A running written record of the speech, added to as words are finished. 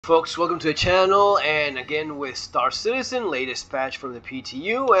Folks, welcome to the channel, and again with Star Citizen, latest patch from the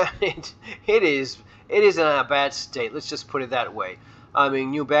PTU, and it is in a bad state. Let's just put it that way. I mean,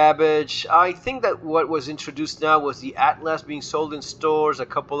 new Babbage. I think that what was introduced now was the Atlas being sold in stores, a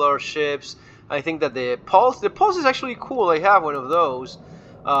couple other ships. I think that the Pulse is actually cool. I have one of those.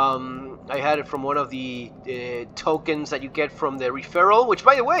 I had it from one of the tokens that you get from the referral, which,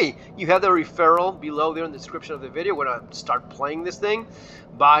 by the way, you have the referral below there in the description of the video. When I start playing this thing,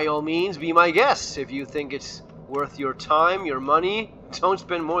 by all means, be my guest. If you think it's worth your time, your money, don't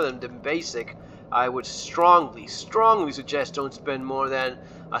spend more than the basic. I would strongly suggest don't spend more than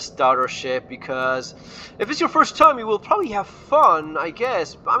a starter ship, because if it's your first time, you will probably have fun, I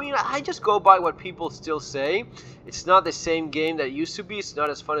guess. I mean, I just go by what people still say. It's not the same game that it used to be. It's not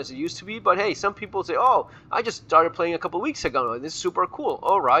as fun as it used to be. But hey, some people say, oh, I just started playing a couple weeks ago. This is super cool.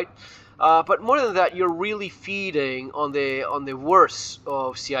 All right. But more than that, you're really feeding on the worst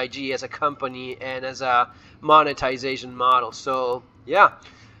of CIG as a company and as a monetization model. So yeah,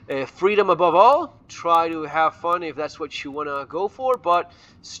 freedom above all. Try to have fun if that's what you want to go for, but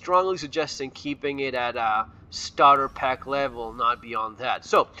strongly suggesting keeping it at a starter pack level, not beyond that.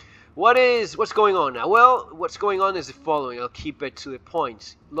 So what's going on now? Well, what's going on is the following. I'll keep it to the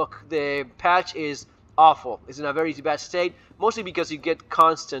point. Look, the patch is awful. It's in a very bad state, mostly because you get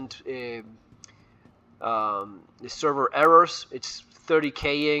constant server errors. It's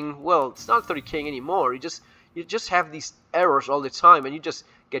 30K'ing. Well, it's not 30K'ing anymore. You just have these errors all the time, and you just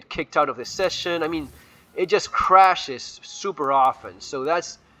get kicked out of the session. I mean, it just crashes super often. So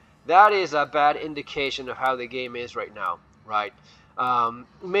that is a bad indication of how the game is right now, right?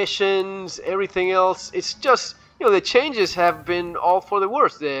 Missions, everything else. It's just, the changes have been all for the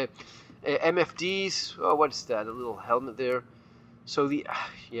worst. The MFDs. Oh, what is that? A little helmet there. So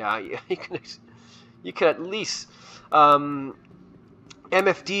yeah, you can at least MFDs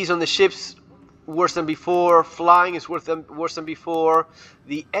on the ships worse than before. Flying is worse than before.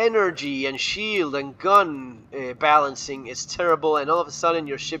 The energy and shield and gun balancing is terrible, and all of a sudden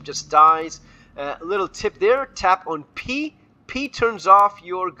your ship just dies. Little tip there: tap on P. P turns off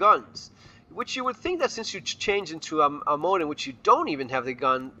your guns, which you would think that since you change into a mode in which you don't even have the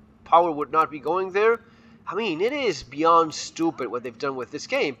gun, power would not be going there. I mean, it is beyond stupid what they've done with this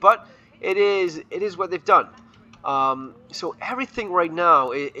game, but it is what they've done. So everything right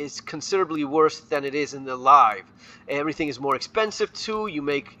now is considerably worse than it is in the live. Everything is more expensive too.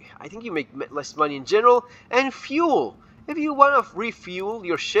 I think you make less money in general. And fuel. If you want to refuel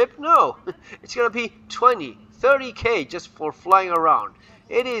your ship, no, it's gonna be 20, 30K just for flying around.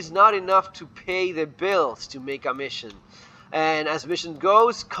 It is not enough to pay the bills to make a mission. And as mission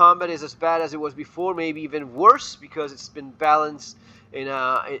goes, combat is as bad as it was before, maybe even worse, because it's been balanced in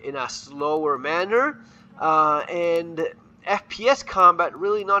a slower manner. And FPS combat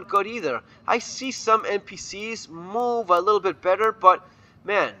really not good either. I see some NPCs move a little bit better, but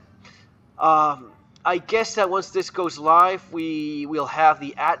man, I guess that once this goes live, we will have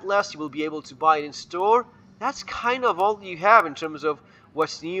the Atlas. You will be able to buy it in store. That's kind of all you have in terms of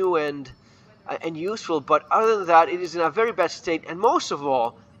what's new and useful. But other than that, it is in a very bad state. And most of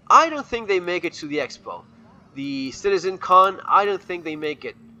all, I don't think they make it to the expo. The Citizencon, I don't think they make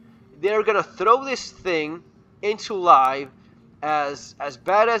it. They're gonna throw this thing into live as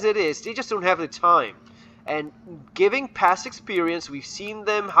bad as it is. They just don't have the time. And giving past experience, we've seen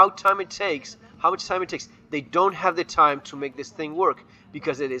them how much time it takes. They don't have the time to make this thing work,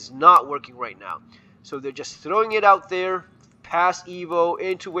 because it is not working right now. So they're just throwing it out there, past Evo,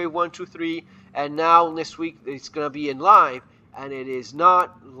 into Wave 1, 2, 3, and now this week it's gonna be in live, and it is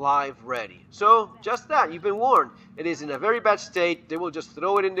not live ready. So just that, you've been warned. It is in a very bad state. They will just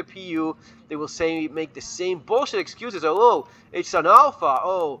throw it in the PU. They will make the same bullshit excuses. Oh, it's an alpha.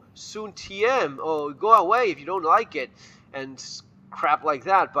 Oh, soon TM. Oh, go away if you don't like it, and crap like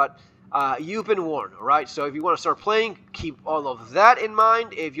that. But you've been warned, all right? So if you want to start playing, keep all of that in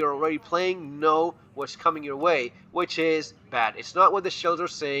mind. If you're already playing, know what's coming your way, which is bad. It's not what the shells are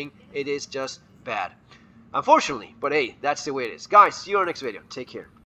saying. It is just bad. Unfortunately, but hey, that's the way it is. Guys, see you on the next video. Take care.